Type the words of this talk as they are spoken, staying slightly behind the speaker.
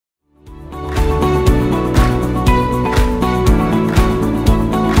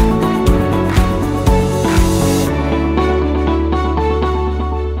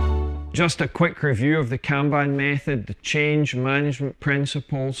just a quick review of the Kanban method, the change management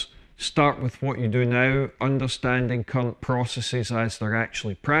principles. Start with what you do now, understanding current processes as they're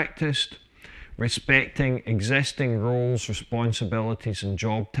actually practiced, respecting existing roles, responsibilities and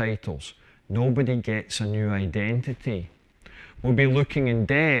job titles. Nobody gets a new identity. We'll be looking in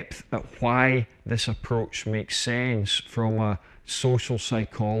depth at why this approach makes sense from a social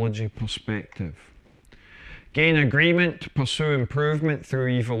psychology perspective. Gain agreement to pursue improvement through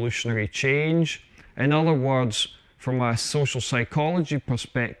evolutionary change. In other words, from a social psychology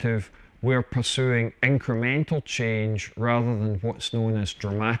perspective, we're pursuing incremental change rather than what's known as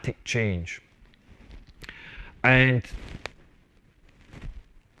dramatic change. And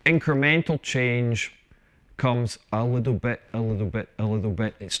incremental change comes a little bit, a little bit, a little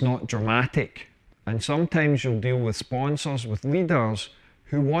bit. It's not dramatic. And sometimes you'll deal with sponsors, with leaders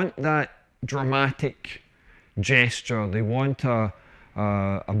who want that dramatic gesture. They want a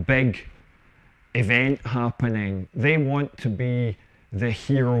big event happening. They want to be the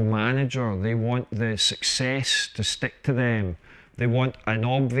hero manager. They want the success to stick to them. They want an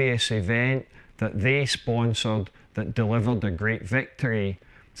obvious event that they sponsored that delivered a great victory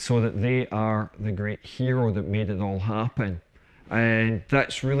so that they are the great hero that made it all happen. And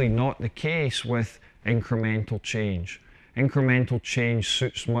that's really not the case with incremental change. Incremental change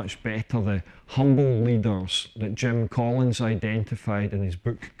suits much better the humble leaders that Jim Collins identified in his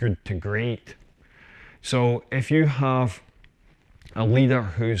book Good to Great. So if you have a leader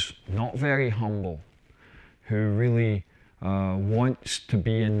who's not very humble, who really wants to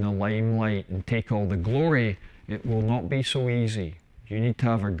be in the limelight and take all the glory, it will not be so easy. You need to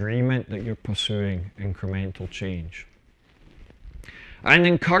have agreement that you're pursuing incremental change. And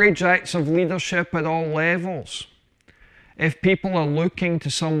encourage acts of leadership at all levels. If people are looking to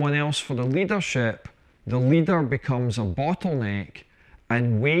someone else for the leadership, the leader becomes a bottleneck,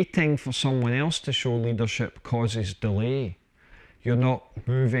 and waiting for someone else to show leadership causes delay. You're not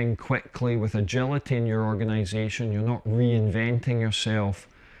moving quickly with agility in your organization. You're not reinventing yourself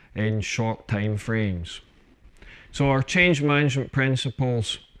in short time frames. So our change management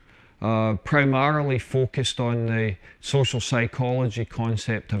principles primarily focused on the social psychology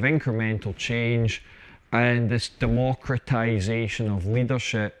concept of incremental change and this democratization of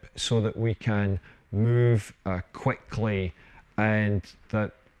leadership so that we can move quickly and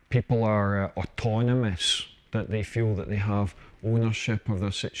that people are autonomous, that they feel that they have ownership of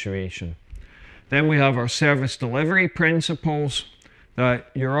their situation. Then we have our service delivery principles, that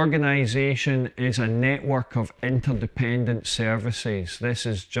your organization is a network of interdependent services. This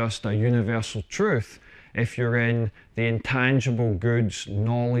is just a universal truth if you're in the intangible goods,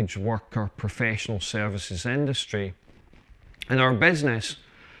 knowledge worker, professional services industry. In our business,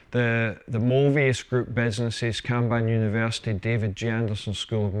 the Movius Group businesses, Kanban University, David G. Anderson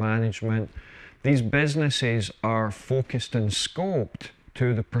School of Management, these businesses are focused and scoped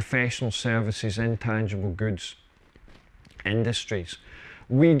to the professional services, intangible goods industries.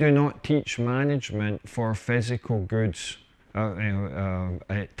 We do not teach management for physical goods,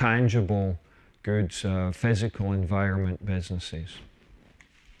 tangible goods, physical environment businesses.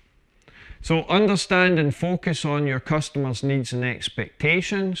 So understand and focus on your customers' needs and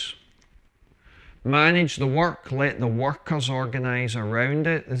expectations. Manage the work, let the workers organize around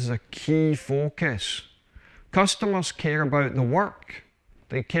it. This is a key focus. Customers care about the work.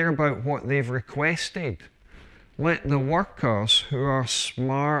 They care about what they've requested. Let the workers, who are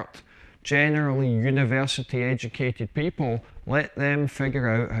smart, generally university educated people, let them figure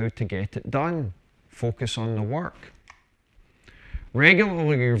out how to get it done. Focus on the work.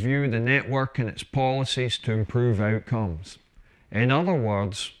 Regularly review the network and its policies to improve outcomes. In other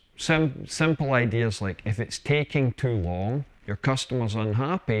words, simple ideas like if it's taking too long, your customer's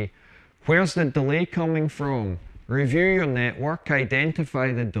unhappy, where's the delay coming from? Review your network,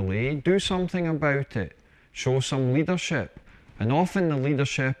 identify the delay, do something about it. Show some leadership. And often the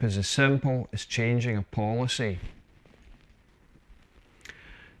leadership is as simple as changing a policy.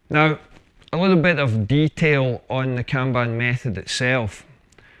 Now, a little bit of detail on the Kanban method itself.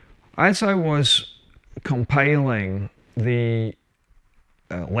 As I was compiling the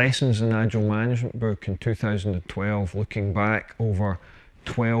Lessons in Agile Management book in 2012, looking back over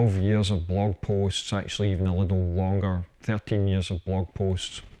 12 years of blog posts, actually even a little longer, 13 years of blog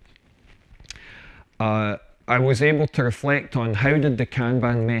posts, I was able to reflect on how did the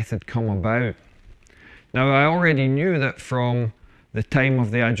Kanban method come about. Now, I already knew that from the time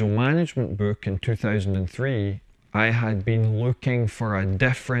of the Agile Management book in 2003, I had been looking for a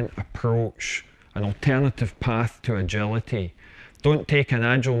different approach, an alternative path to agility. Don't take an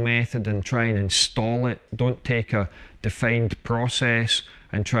Agile method and try and install it. Don't take a defined process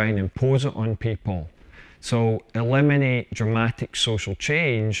and try and impose it on people. So eliminate dramatic social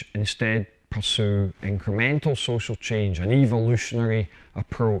change, instead pursue incremental social change, an evolutionary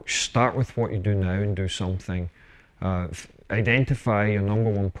approach. Start with what you do now and do something. Identify your number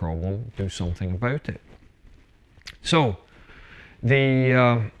one problem, do something about it. So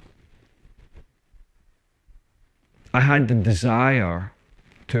I had the desire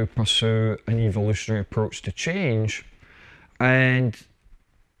to pursue an evolutionary approach to change, and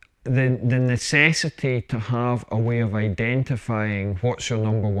the necessity to have a way of identifying what's your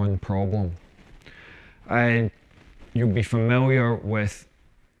number one problem. And you'll be familiar with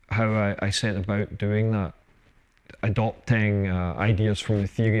how I set about doing that, adopting ideas from the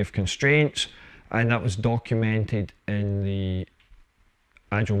theory of constraints, and that was documented in the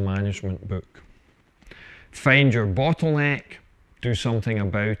Agile Management book. Find your bottleneck, do something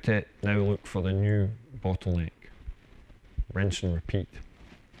about it, now look for the new bottleneck. Rinse and repeat.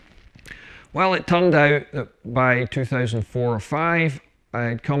 Well, it turned out that by 2004 or 5, I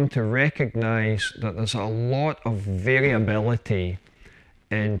had come to recognize that there's a lot of variability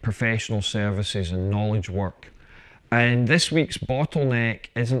in professional services and knowledge work. And this week's bottleneck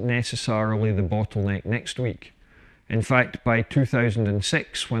isn't necessarily the bottleneck next week. In fact, by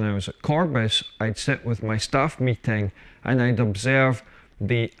 2006, when I was at Corbis, I'd sit with my staff meeting and I'd observe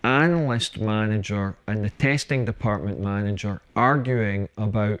the analyst manager and the testing department manager arguing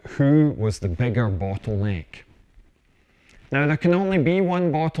about who was the bigger bottleneck. Now, there can only be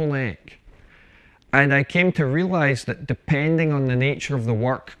one bottleneck. And I came to realize that depending on the nature of the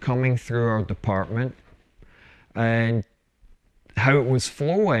work coming through our department and how it was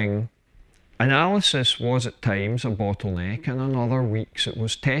flowing, analysis was at times a bottleneck, and on other weeks it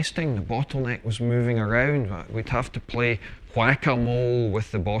was testing. The bottleneck was moving around. We'd have to play whack-a-mole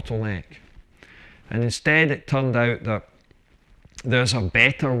with the bottleneck. And instead it turned out that there's a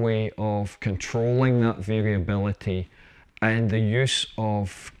better way of controlling that variability, and the use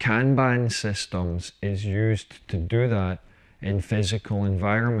of Kanban systems is used to do that in physical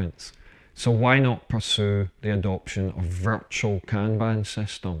environments. So why not pursue the adoption of virtual Kanban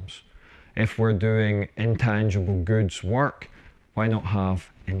systems? If we're doing intangible goods work, why not have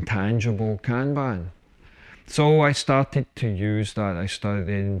intangible Kanban? So I started to use that. I started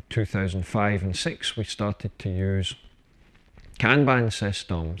in 2005 and 6. We started to use Kanban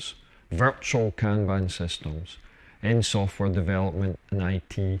systems, virtual Kanban systems, in software development and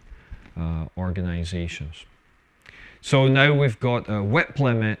IT organizations. So now we've got a WIP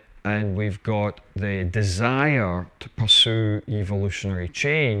limit and we've got the desire to pursue evolutionary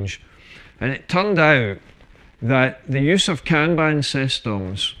change. And it turned out that the use of Kanban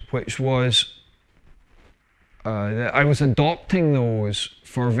systems, which was, I was adopting those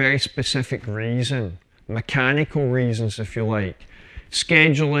for a very specific reason, mechanical reasons if you like.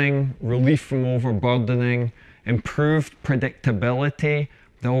 Scheduling, relief from overburdening, improved predictability,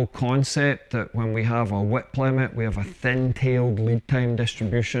 the whole concept that when we have a WIP limit, we have a thin-tailed lead time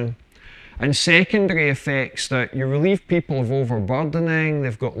distribution. And secondary effects that you relieve people of overburdening,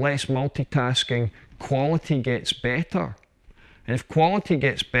 they've got less multitasking, quality gets better. And if quality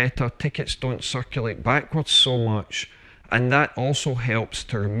gets better, tickets don't circulate backwards so much, and that also helps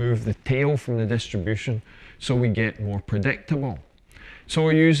to remove the tail from the distribution so we get more predictable. So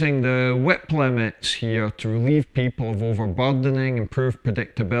we're using the WIP limits here to relieve people of overburdening, improve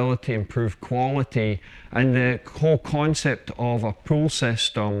predictability, improve quality, and the whole concept of a pull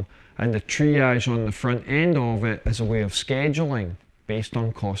system and the triage on the front end of it as a way of scheduling based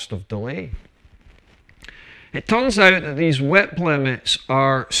on cost of delay. It turns out that these WIP limits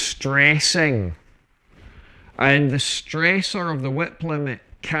are stressing, and the stressor of the WIP limit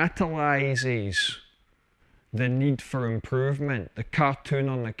catalyzes the need for improvement. The cartoon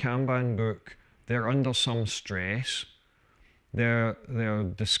on the Kanban book, they're under some stress. They're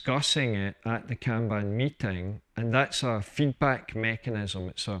discussing it at the Kanban meeting, and that's a feedback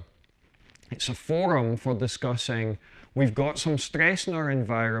mechanism. It's a forum for discussing, we've got some stress in our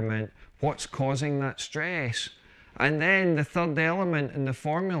environment, what's causing that stress? And then the third element in the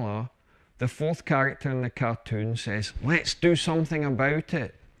formula, the fourth character in the cartoon says, let's do something about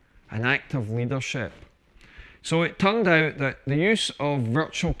it, an act of leadership. So it turned out that the use of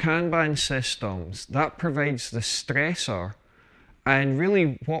virtual Kanban systems, that provides the stressor, and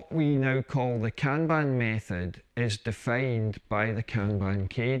really what we now call the Kanban method is defined by the Kanban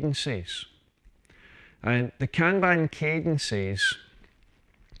cadences. And the Kanban cadences,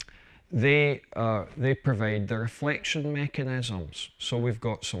 they provide the reflection mechanisms. So we've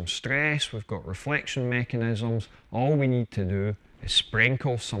got some stress, we've got reflection mechanisms. All we need to do is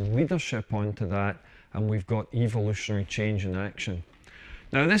sprinkle some leadership onto that, and we've got evolutionary change in action.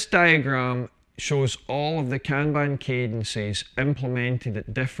 Now this diagram shows all of the Kanban cadences implemented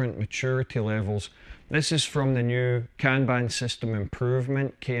at different maturity levels. This is from the new Kanban System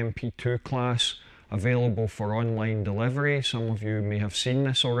Improvement KMP2 class, available for online delivery. Some of you may have seen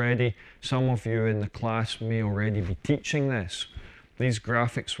this already. Some of you in the class may already be teaching this. These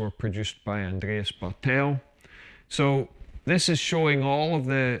graphics were produced by Andreas Bartel. So this is showing all of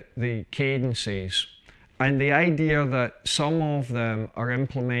the cadences, and the idea that some of them are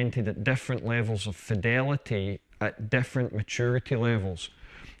implemented at different levels of fidelity at different maturity levels.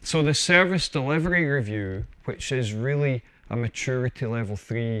 So the service delivery review, which is really a maturity level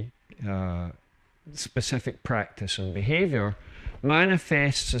 3 specific practice and behavior,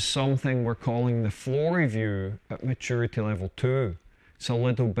 manifests as something we're calling the flow review at maturity level 2. It's a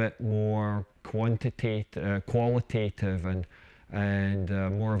little bit more qualitative and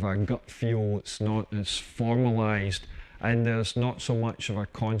more of a gut feel. It's not as formalized, and there's not so much of a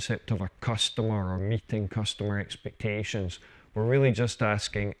concept of a customer or meeting customer expectations. We're really just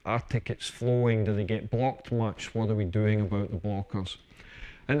asking, are tickets flowing? Do they get blocked much? What are we doing about the blockers?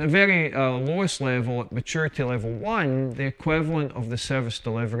 At the very lowest level, at maturity level 1, the equivalent of the service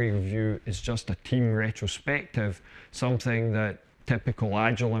delivery review is just a team retrospective, something that typical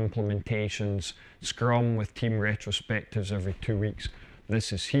Agile implementations, Scrum with team retrospectives every 2 weeks.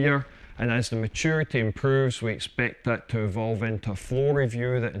 This is here, and as the maturity improves, we expect that to evolve into a flow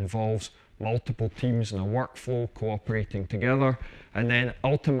review that involves multiple teams in a workflow cooperating together, and then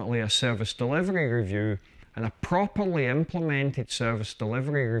ultimately a service delivery review. And a properly implemented service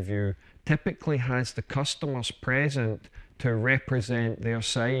delivery review typically has the customers present to represent their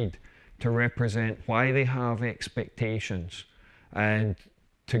side, to represent why they have expectations, and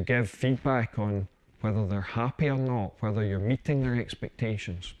to give feedback on whether they're happy or not, whether you're meeting their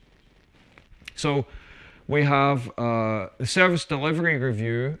expectations. So we have the service delivery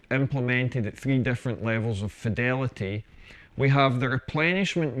review implemented at 3 different levels of fidelity. We have the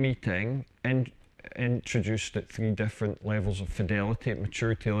replenishment meeting introduced at 3 different levels of fidelity at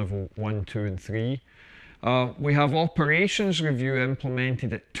maturity level 1, 2, and 3. We have operations review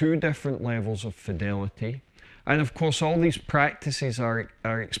implemented at 2 different levels of fidelity. And of course, all these practices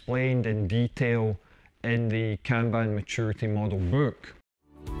are explained in detail in the Kanban Maturity Model book.